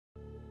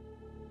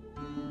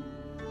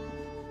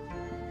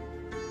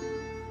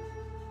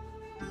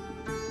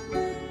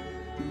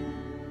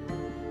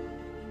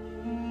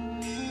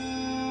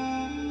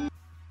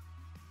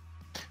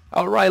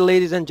Alright,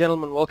 ladies and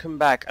gentlemen, welcome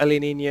back. Ali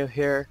Nino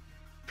here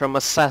from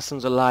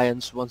Assassin's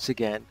Alliance once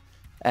again.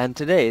 And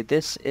today,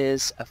 this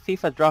is a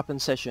FIFA drop-in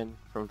session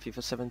from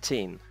FIFA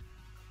 17.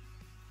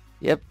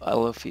 Yep, I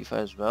love FIFA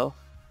as well.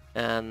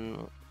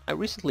 And I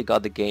recently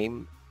got the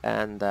game,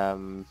 and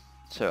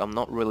so I'm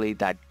not really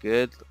that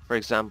good. For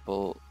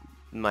example,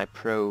 my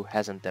pro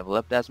hasn't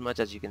developed as much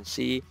as you can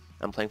see.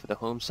 I'm playing for the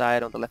home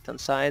side on the left-hand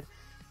side.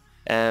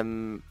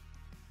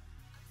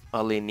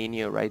 Ali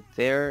Nino right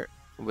there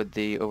with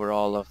the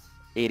overall of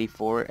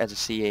 84 as a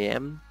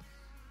CAM,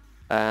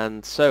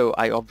 and so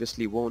I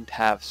obviously won't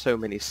have so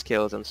many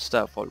skills and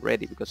stuff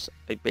already because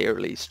I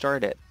barely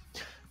started,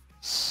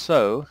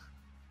 so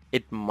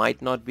it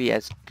might not be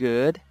as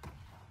good,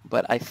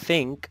 but I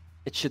think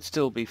it should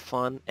still be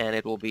fun and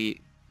it will be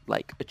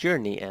like a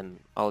journey, and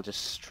I'll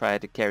just try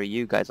to carry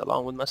you guys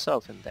along with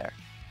myself in there.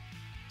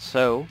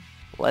 So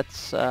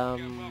let's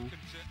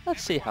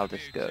see how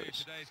this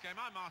goes.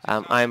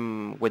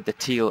 I'm with the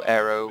teal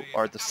arrow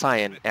or the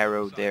cyan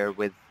arrow there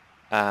with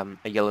a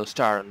yellow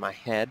star on my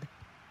head.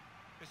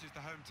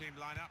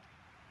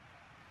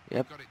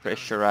 Yep,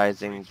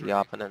 pressurizing the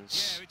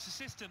opponents.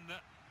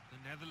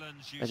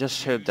 I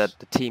just hope that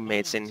the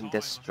teammates in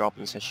this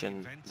drop-in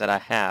session that I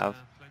have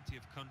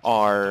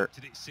are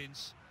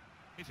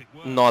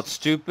not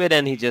stupid,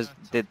 and he just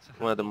did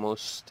one of the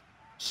most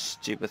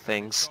stupid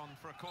things.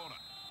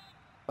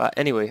 But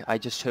anyway, I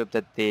just hope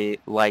that they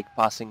like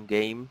passing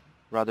game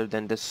rather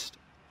than this,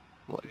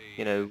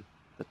 you know,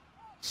 the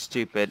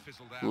stupid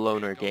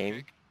loner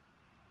game.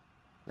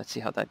 Let's see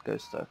how that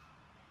goes though.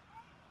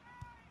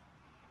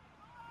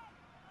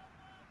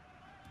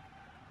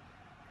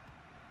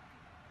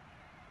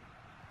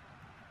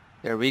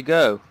 There we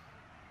go.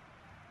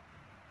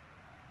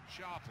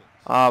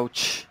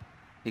 Ouch.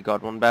 He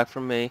got one back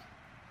from me.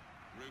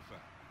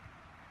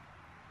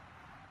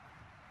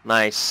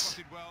 Nice.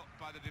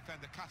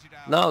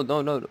 No.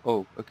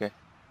 Oh, okay.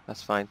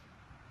 That's fine.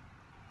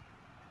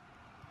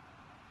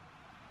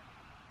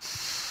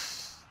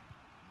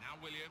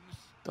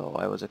 Oh,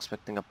 I was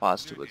expecting a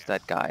pass towards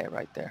that guy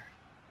right there.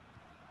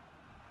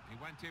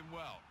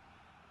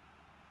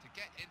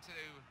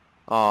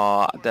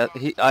 Oh,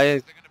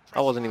 I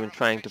wasn't even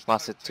trying to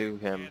pass it to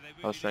him.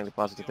 I was trying to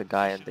pass it to the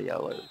guy in the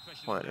yellow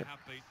corner.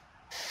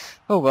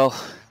 Oh well.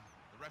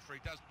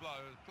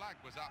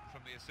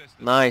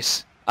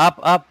 Nice.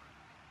 Up.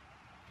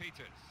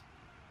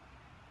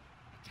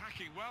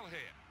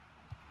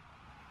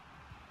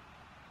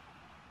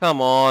 Come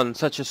on,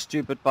 such a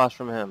stupid pass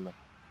from him.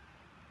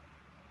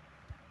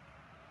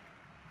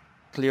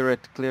 Clear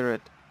it.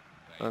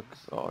 Okay,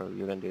 or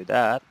you can do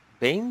that.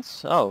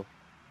 Baines? Oh.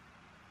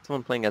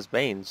 Someone playing as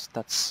Baines.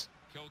 That's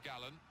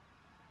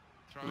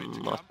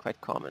not quite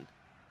common.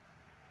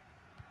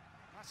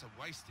 That's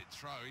a wasted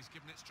throw. He's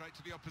given it straight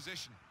to the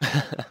opposition.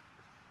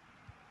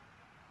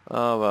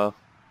 Oh well.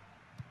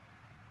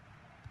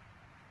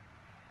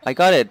 I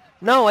got it.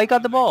 No, I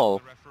got the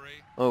ball.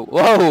 Oh,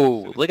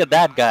 whoa! Look at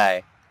that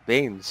guy,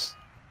 Baines.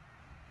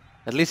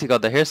 At least he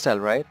got the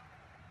hairstyle right.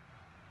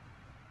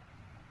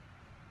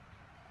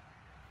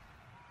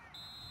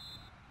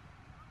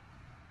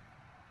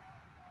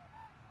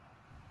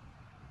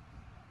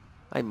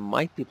 I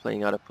might be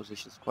playing out of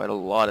positions quite a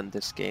lot in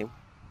this game.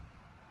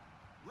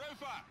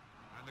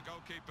 And the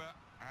goalkeeper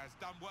has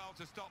done well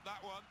to stop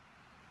that one.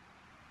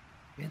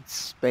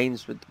 It's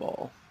Baines with the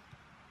ball.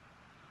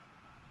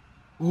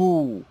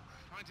 Ooh.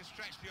 Trying to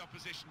stretch the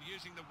opposition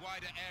using the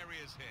wider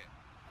areas here.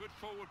 Good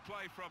forward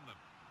play from them.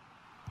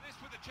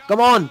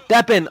 Come on,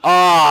 Deppin!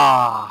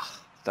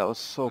 Ah, that was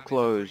so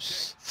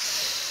close.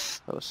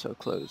 That was so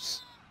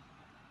close.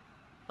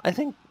 I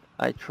think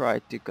I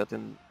tried to cut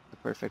in the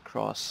perfect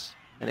cross,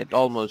 and it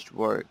almost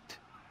worked.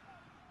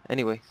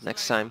 Anyway,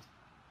 next time.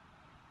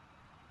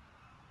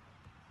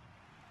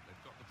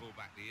 They've got the ball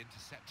back. The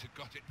interceptor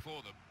got it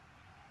for them.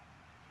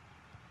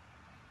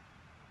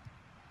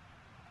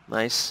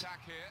 Nice.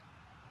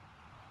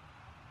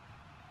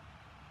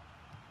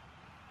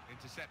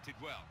 Intercepted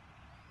well.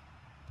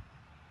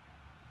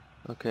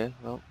 Okay,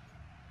 well.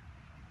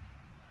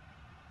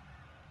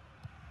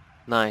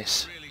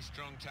 Nice. Really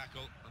strong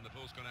tackle, and the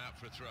ball's gone out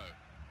for a throw.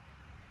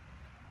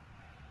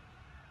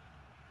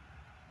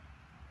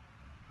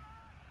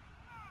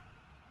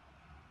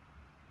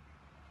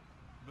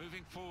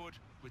 Moving forward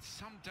with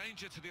some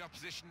danger to the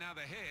opposition now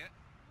they're here.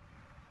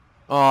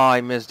 Oh,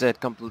 I missed it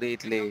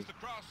completely.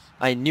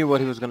 I knew what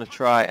he was gonna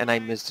try, and I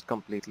missed it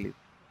completely.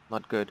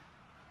 Not good.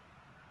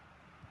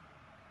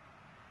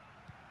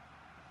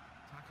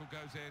 Tackle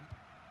goes in.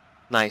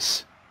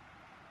 Nice.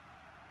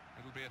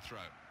 It'll be a throw.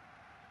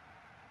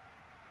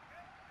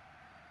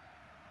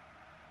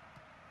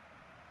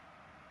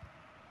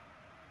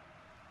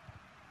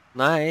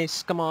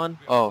 Nice, come on.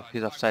 Oh,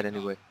 he's offside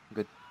anyway.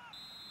 Good.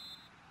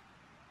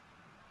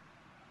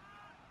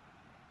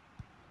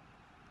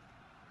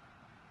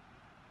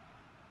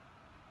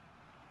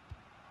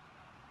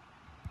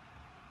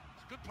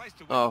 Good place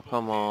to win Oh, the ball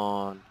come here.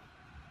 on.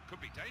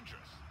 Could be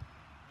dangerous.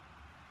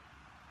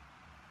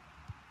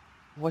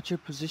 What's your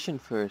position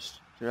first?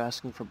 They're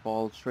asking for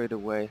ball straight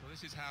away. Well,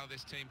 this is how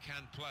this team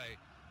can play.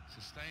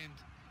 Sustained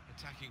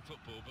attacking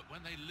football, but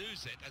when they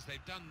lose it, as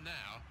they've done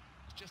now,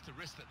 it's just a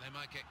risk that they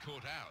might get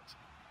caught out.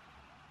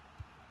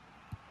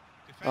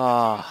 First.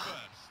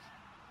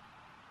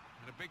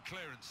 And a big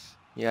clearance.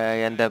 Yeah, I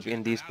end up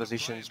in these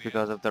positions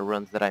because of the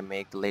runs that I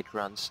make, the late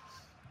runs.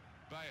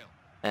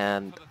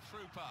 And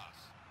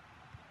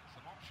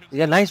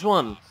yeah, nice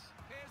one.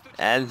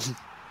 And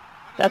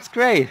that's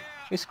great.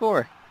 We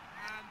score.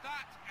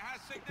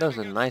 That was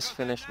a nice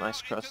finish,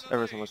 nice cross.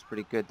 Everything was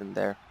pretty good in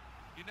there.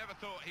 You never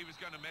thought he was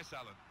going to miss,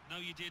 Alan. No,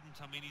 you didn't.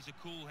 I mean, he's a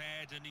cool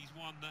head, and he's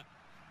one that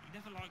he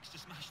never likes to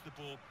smash the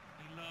ball.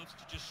 He loves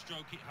to just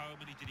stroke it home,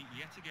 and he did it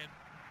yet again.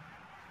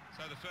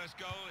 So the first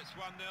goal, it's 1-0.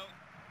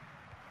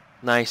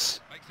 Nice.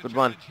 Good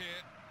one.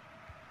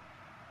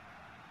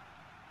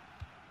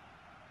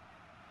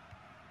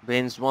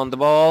 Baines won the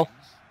ball.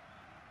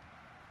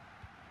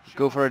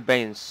 Go for it,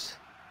 Baines.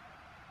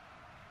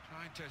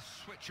 Trying to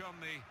switch on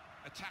the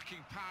attacking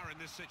power in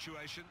this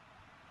situation.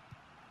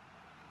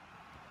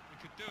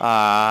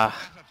 I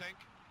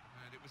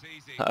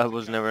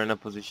was never in a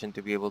position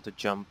to be able to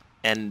jump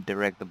and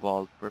direct the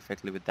ball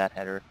perfectly with that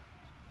header.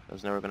 I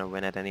was never going to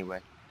win it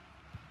anyway.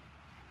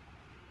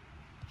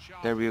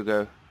 There we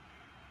go.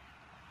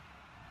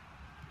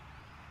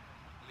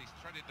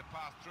 The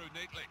pass through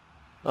neatly.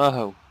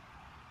 Oh,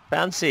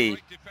 fancy.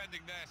 Great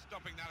defending there,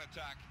 stopping that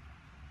attack.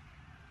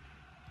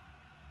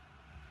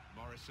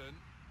 Morrison.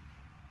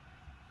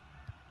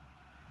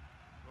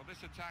 Well, this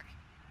attack has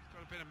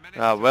got a bit of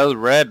menace. Well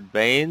read,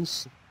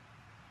 Baines.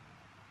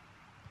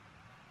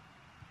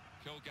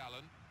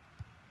 Kilgallen.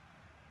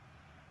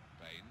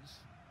 Baines.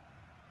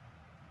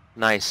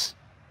 Nice.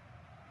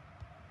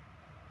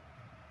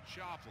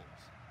 Sharples.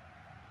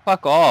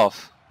 Fuck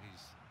off.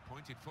 He's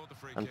pointed for the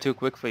free I'm kick. too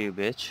quick for you,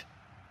 bitch.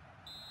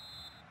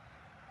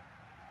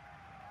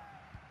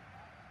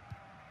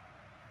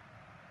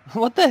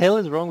 What the hell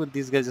is wrong with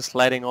these guys just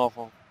sliding off?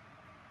 Played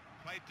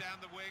down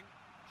the wing,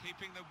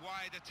 keeping the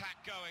wide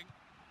attack going.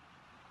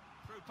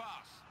 Through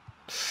pass.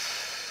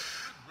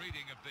 Good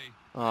reading of the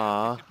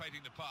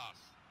anticipating the pass.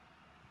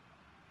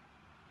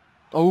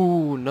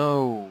 Oh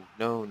no,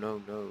 no,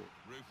 no, no.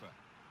 Rufer.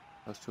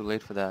 I was too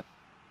late for that.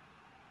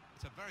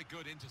 It's a very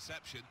good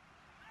interception.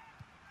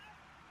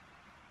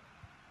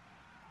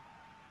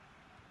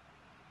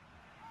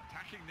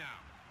 Attacking now.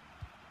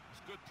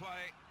 It's good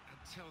play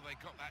until they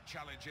got that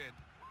challenge in.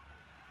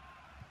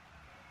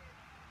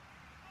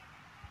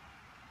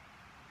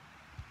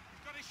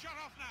 He's got his shot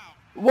off now.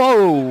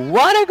 Whoa,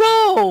 what a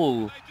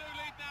goal! They do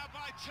lead now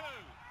by 2,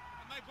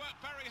 and they've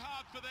worked very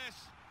hard for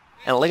this.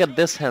 And look at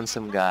this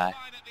handsome guy.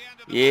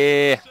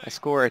 Yeah, I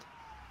scored.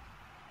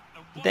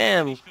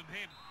 Damn.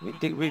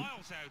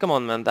 Come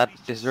on, man, that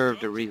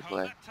deserved a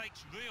replay.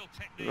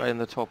 Right in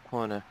the top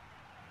corner.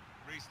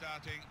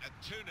 Restarting at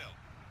 2-0.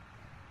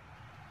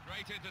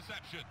 Great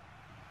interception.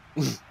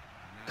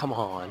 Come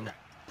on.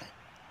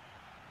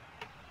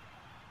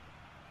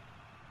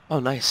 Oh,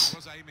 nice. He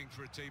was aiming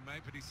for a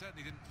teammate, but he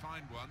certainly didn't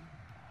find one.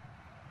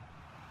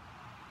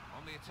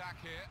 On the attack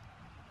here.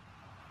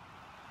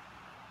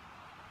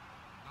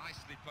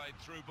 Nicely played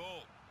through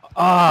ball.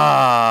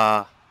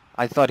 Ah!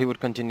 I thought he would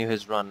continue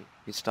his run.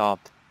 He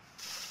stopped.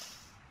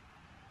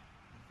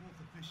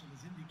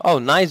 Oh,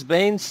 nice,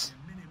 Baines.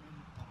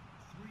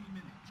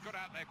 He's got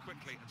out there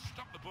quickly and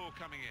stopped the ball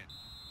coming in.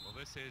 Well,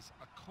 this is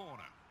a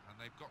corner, and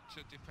they've got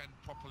to defend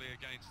properly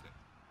against it.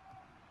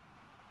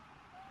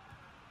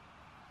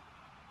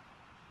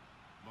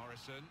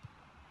 Morrison.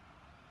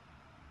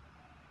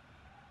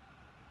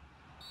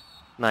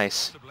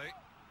 Nice. Possibly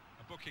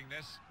a booking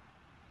this.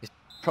 It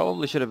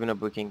probably should have been a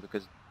booking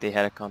because they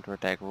had a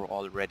counter-attack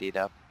all readied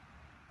up.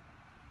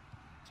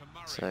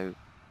 So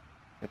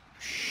it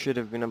should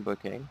have been a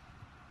booking.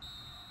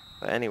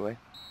 But anyway.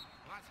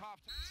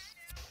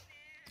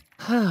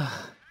 I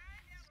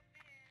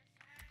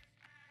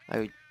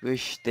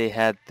wish they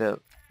had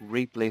the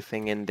replay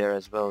thing in there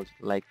as well,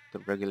 like the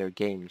regular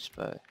games,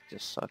 but it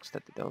just sucks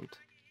that they don't.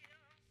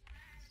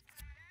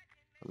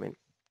 I mean,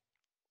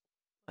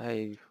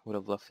 I would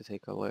have loved to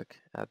take a look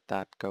at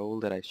that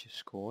goal that I just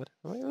scored.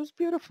 I mean, it was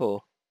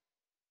beautiful.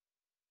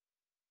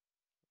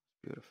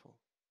 Beautiful.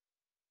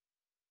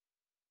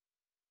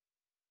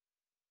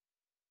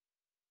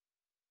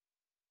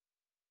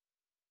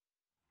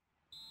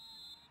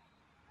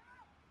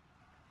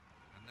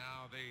 And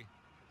now the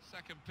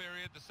second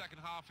period, the second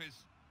half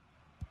is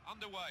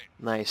underway.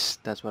 Nice,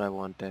 that's what I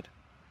wanted.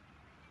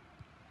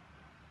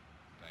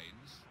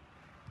 Baines.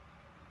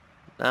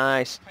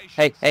 Nice.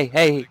 Hey, hey,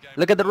 hey,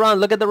 look at the run,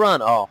 look at the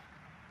run. Oh.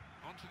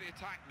 Onto the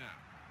attack now.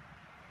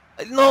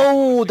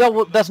 No,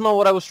 that's not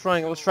what I was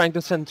trying. I was trying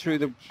to send through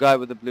the guy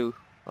with the blue.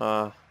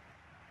 Damn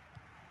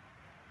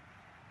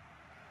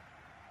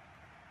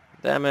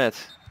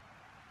it.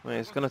 I mean,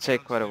 it's gonna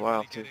take quite a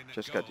while to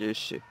just get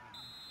used to.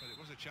 But it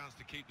was a chance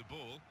to keep the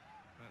ball,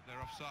 but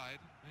they're offside.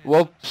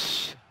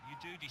 Whoops. You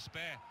do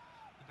despair.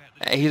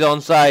 He's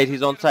onside,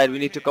 he's onside. We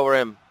need to cover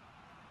him.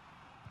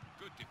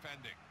 Good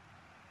defending.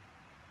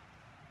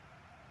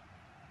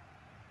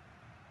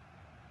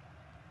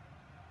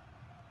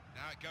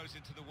 goes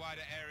into the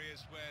wider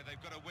areas where they've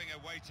got a winger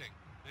waiting.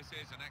 This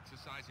is an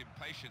exercise in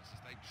patience as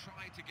they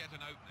try to get an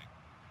opening.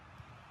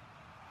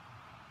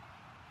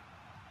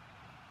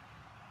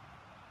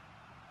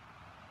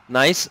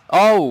 Nice.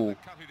 Oh!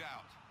 Cut it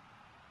out.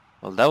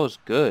 Well, that was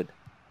good.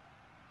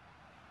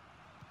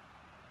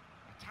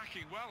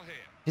 Attacking well here.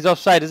 He's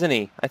offside, isn't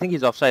he? I think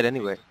he's offside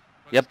anyway.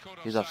 Well, Yep, caught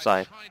he's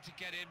offside. Trying to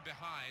get in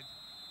behind.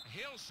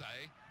 He'll say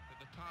that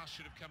the pass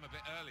should have come a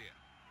bit earlier.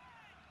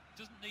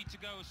 Doesn't need to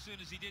go as soon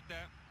as he did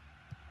that.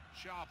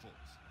 Sharples.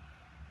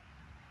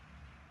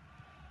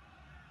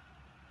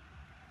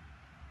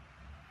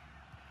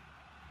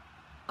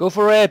 Go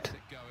for it.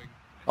 Going.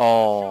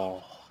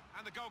 Oh,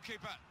 And the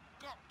goalkeeper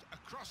got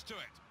across to it.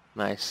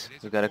 nice. It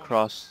is We a got a corner,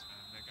 cross.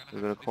 and they're gonna We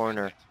have got a to defend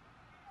corner. it.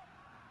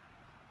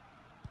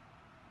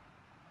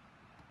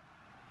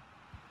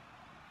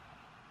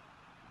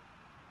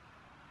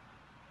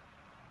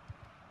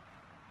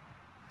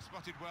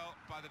 Spotted well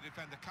by the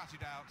defender, cut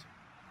it out.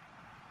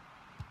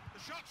 The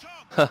shot's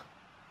on.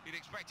 You'd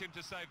expect him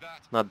to save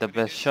that. Not the but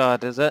he best didn't.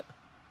 shot, is it?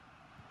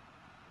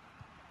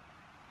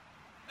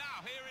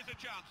 Now here is a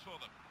chance for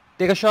them.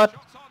 Take a shot.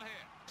 Shots on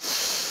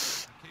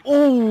here.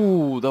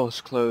 Oh, that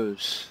was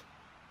close.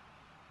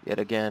 Yet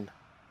again.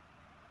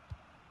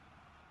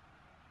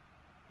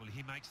 Well,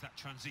 he makes that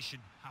transition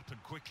happen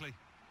quickly.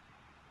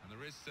 And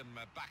there is some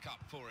backup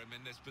for him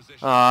in this position.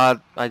 I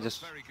Looks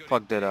just very good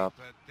fucked it indeed, up.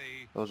 but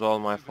the It was all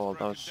my move fault. I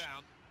broken was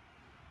down.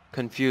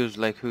 confused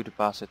like who to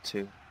pass it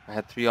to. I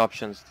had 3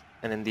 options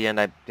and in the end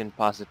I didn't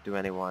pass it to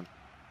anyone.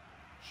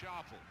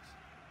 Sharples.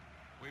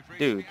 We've reached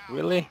Dude, the hour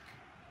really? mark.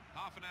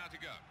 Half an hour to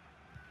go.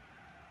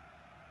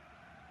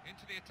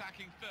 Into the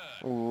attacking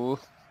third. Ooh.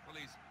 Well,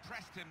 he's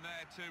pressed him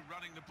there to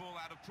running the ball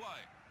out of play.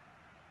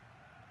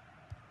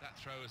 That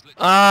throw is literally...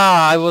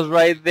 Ah, I was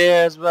right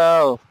there as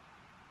well.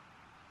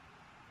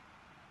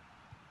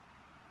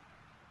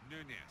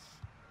 Nunez.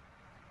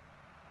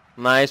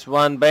 Nice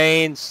one,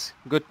 Baines.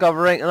 Good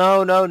covering.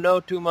 No, no, no,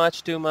 too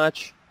much, too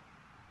much.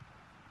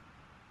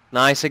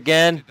 Nice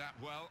again. Did that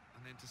well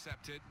and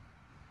intercepted.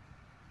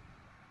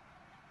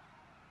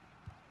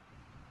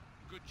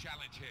 Good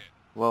challenge here.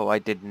 Whoa, I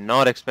did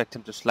not expect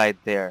him to slide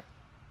there.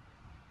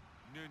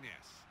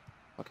 Nunez.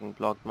 Fucking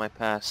blocked my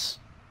pass.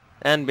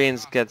 And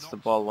Baines gets the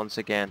ball once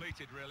again.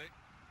 Completed, really.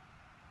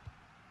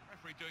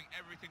 Referee doing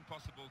everything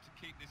possible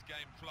to keep this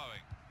game flowing.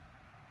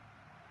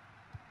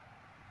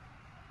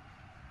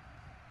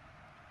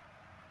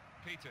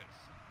 Peters.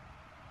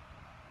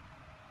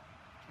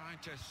 Trying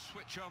to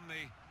switch on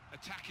the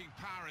attacking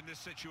power in this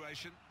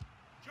situation.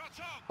 Shots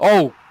on!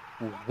 Oh!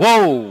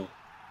 Whoa!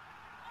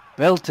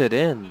 Belted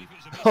Well, in. if it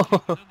was a best kick,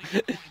 I don't think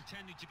he quite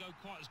intended to go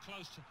quite as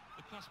close to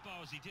the crossbar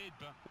as he did,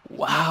 but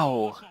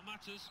Wow. that's what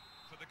matters.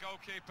 For the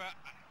goalkeeper,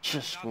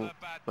 Just another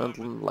bad went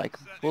moment. like a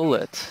Certainly not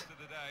bullet. his first of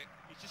the day.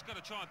 He's just got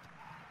to try and...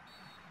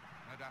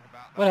 No doubt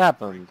about What that.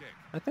 happened? Free kick.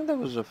 I think that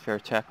was a fair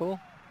tackle,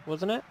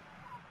 wasn't it?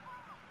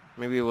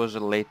 Maybe it was a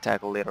late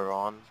tackle later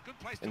on. Good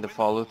place to In the win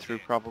ball follow-through,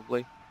 here.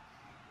 probably.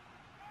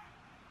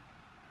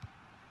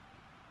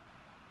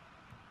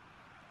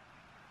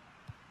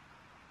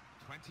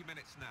 20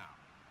 minutes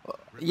now.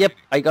 Yep,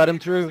 I got him Here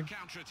comes through. the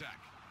counter-attack.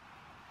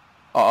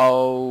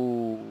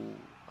 Oh,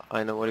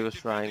 I know what he was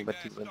trying, but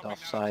he went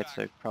offside,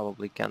 so he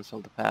probably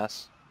cancelled the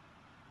pass.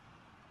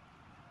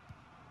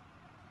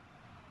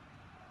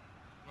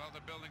 Well,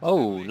 they're building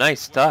Oh, steadily,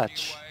 nice working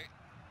touch. away.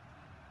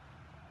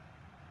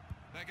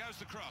 There goes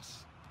the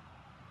cross.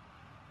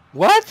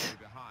 What?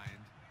 Behind.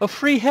 A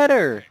free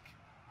header! Kick.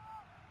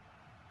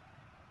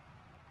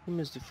 He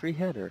missed a free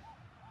header.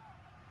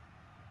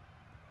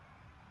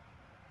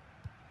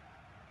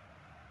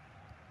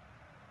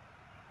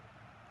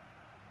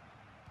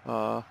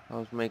 I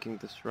was making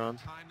this run.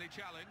 Timely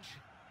challenge.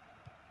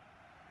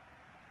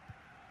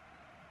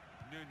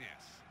 Nunez.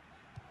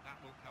 That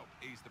will help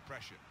ease the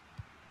pressure.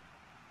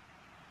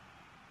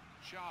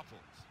 Sharples.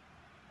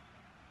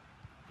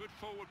 Good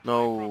forward play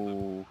from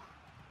them. No.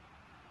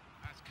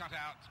 That's cut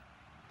out.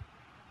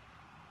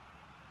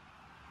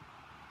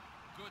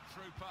 Good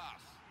through pass.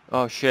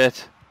 Oh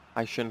shit.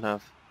 I shouldn't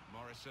have.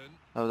 Morrison.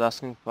 I was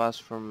asking pass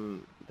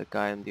from the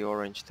guy in the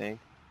orange thing.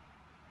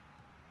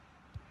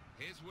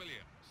 Here's Williams.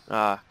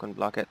 Ah, couldn't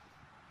block it.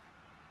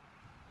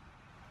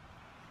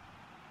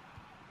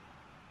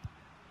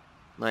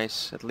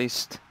 Nice. At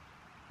least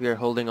we are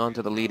holding on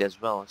to the lead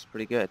as well. It's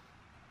pretty good.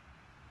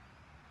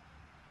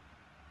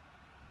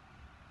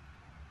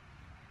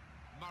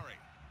 Murray.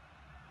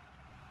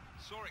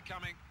 Saw it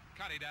coming.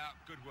 Cut it out.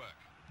 Good work.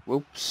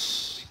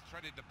 Whoops. He's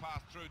threaded the pass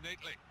through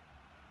neatly.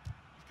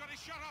 He's got his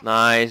shot off.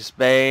 Nice,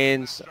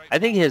 Baines. I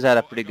think he has had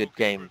a For pretty good goalkeeper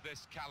game. of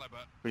this caliber.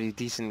 Pretty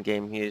decent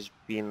game. He has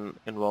been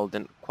involved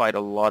in quite a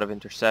lot of Good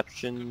way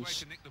interceptions.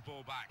 to nick the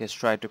ball back. He has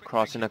tried to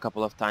cross in a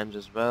couple of times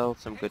as well.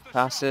 Some good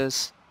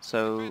passes.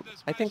 So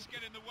I think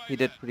he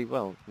did pretty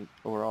well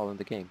overall in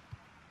the game.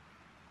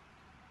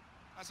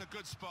 That's a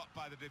good spot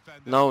by the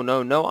defender. No,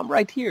 no, no. I'm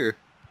right here.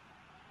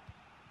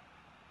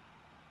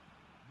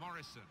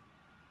 Morrison.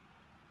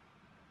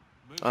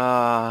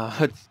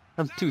 Ah,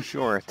 I'm too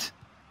short.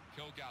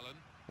 Kilgallen.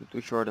 I'm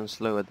too short and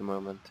slow at the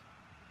moment.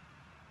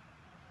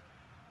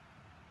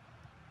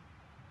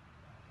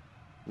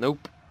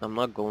 Nope, I'm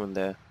not going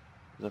there.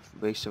 It's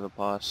a waste of a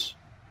pass.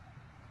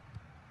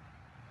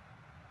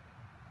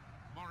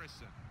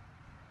 Morrison.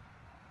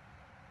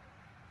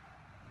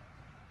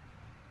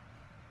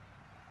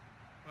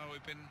 Well,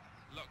 we've been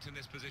locked in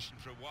this position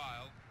for a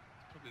while.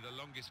 It's probably the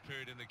longest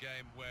period in the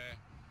game where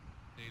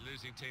the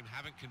losing team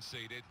haven't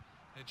conceded.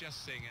 They're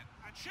just seeing it.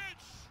 And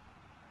shoots!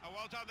 Oh,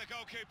 well done, the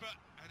goalkeeper.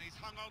 And he's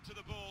hung on to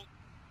the ball.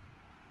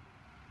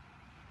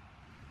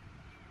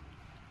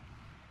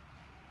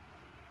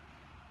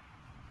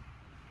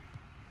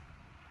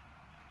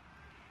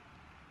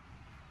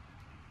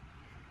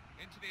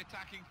 Into the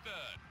attacking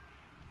third.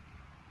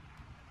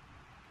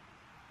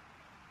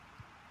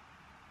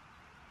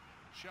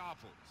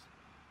 Sharples.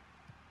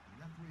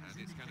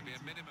 And it's going to be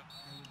a minimum.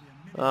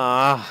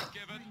 Ah.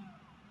 Given.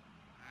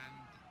 And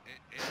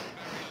it is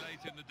very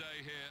late in the day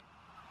here.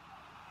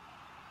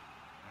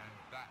 And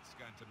that's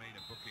going to mean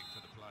a booking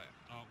for the player.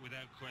 Oh,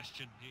 without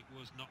question, it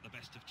was not the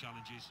best of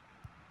challenges.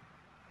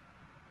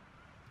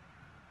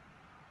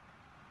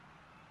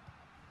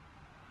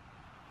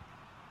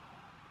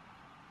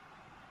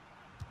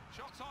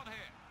 Shots on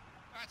here.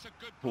 That's a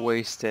good ball.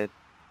 Wasted.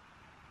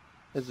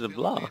 It's a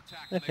block.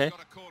 Okay.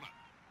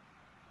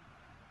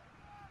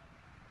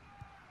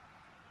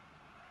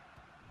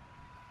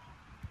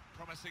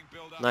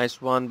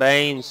 Nice one,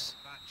 Baines.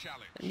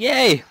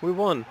 Yay, we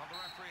won.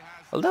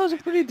 Well, that was a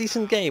pretty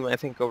decent game, I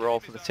think, overall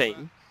for the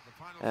team.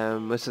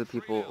 Most of the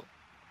people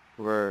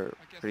were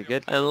pretty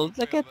good. And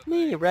look at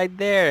me right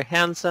there,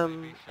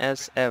 handsome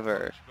as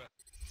ever.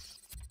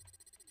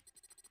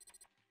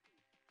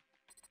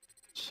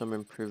 Some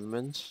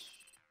improvements.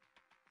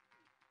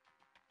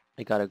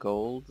 I got a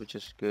gold, which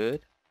is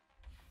good.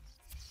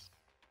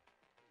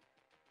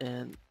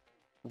 And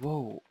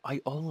whoa,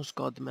 I almost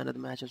got the man of the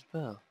match as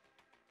well.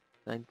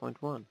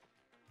 9.1.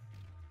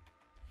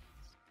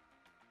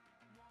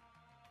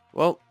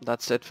 Well,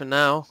 that's it for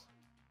now.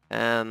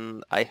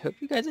 And I hope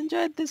you guys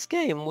enjoyed this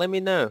game. Let me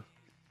know.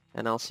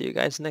 And I'll see you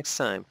guys next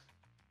time.